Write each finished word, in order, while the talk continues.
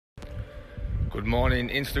Good morning,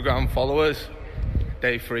 Instagram followers.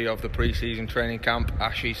 Day 3 of the pre-season training camp.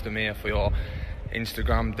 Ash Eastham here for your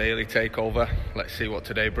Instagram daily takeover. Let's see what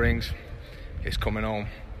today brings. It's coming home.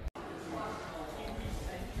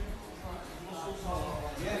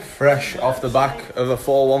 Fresh off the back of a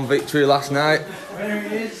 4-1 victory last night.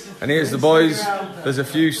 And here's the boys. There's a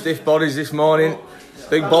few stiff bodies this morning.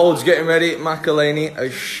 Big Bold's getting ready. McElhaney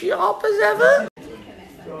as sharp as ever.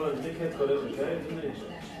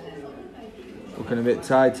 Looking a bit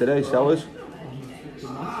tired today, Sellers.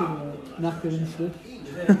 Knackered and stuff.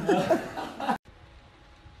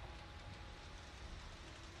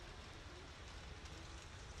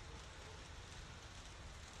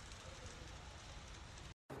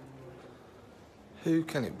 Who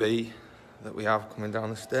can it be that we have coming down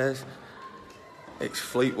the stairs? It's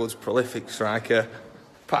Fleetwood's prolific striker,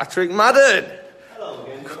 Patrick Madden. Hello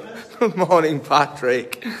again. Good morning,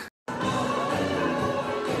 Patrick.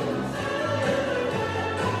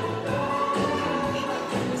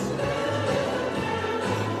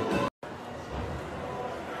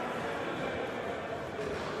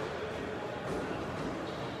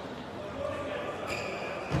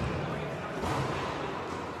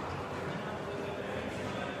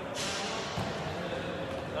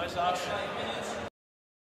 Nice Ash.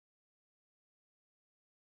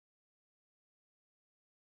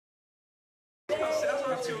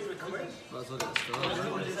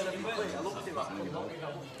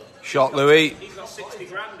 Shot, Louis. He's got 60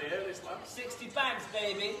 grand here, this lad. 60 bags,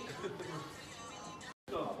 baby.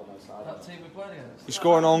 That team we're playing against. You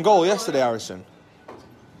scored an own goal yesterday, Harrison.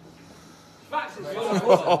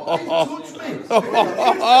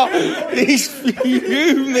 He's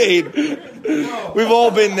fuming. We've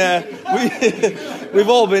all been there. We've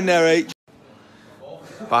all been there, H.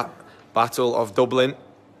 Battle of Dublin,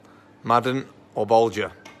 Madden or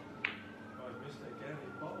Bolger?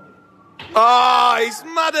 Ah, it's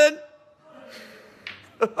Madden.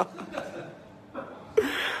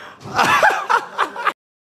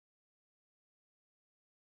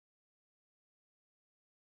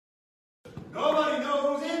 Nobody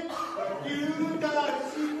knows it, but you got a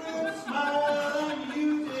secret smile and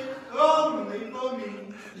use it only for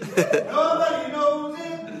me. Nobody knows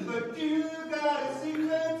it, but you got a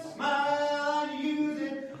secret smile and use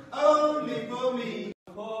it only for me.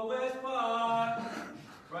 Always part.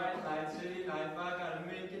 Bright light, city life, I gotta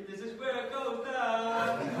make it. This is where it goes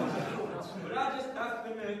down. But I just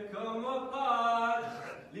happen to come apart.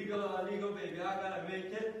 Legal or illegal, baby, I gotta make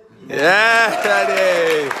it. Yeah,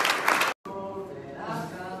 Daddy.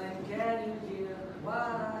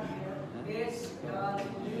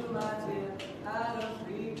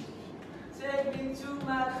 Take me to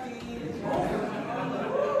my feet.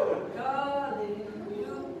 Calling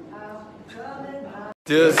you out, coming out.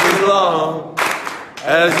 Just as long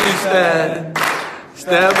as you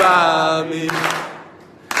stand by me.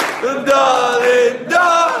 Darling,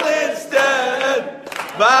 darling, stand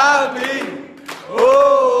by me.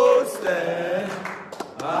 Oh, stand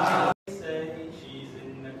by me. Say she's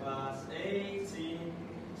in the class 18,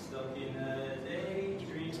 stuck in her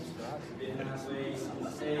daydream. Been that way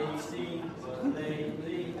since 18, but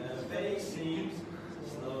lately her face seems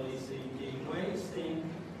slowly sinking, wasting,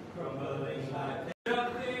 crumbling like the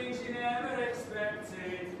things you never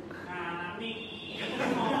expected. And I need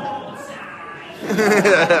more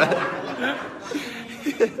time.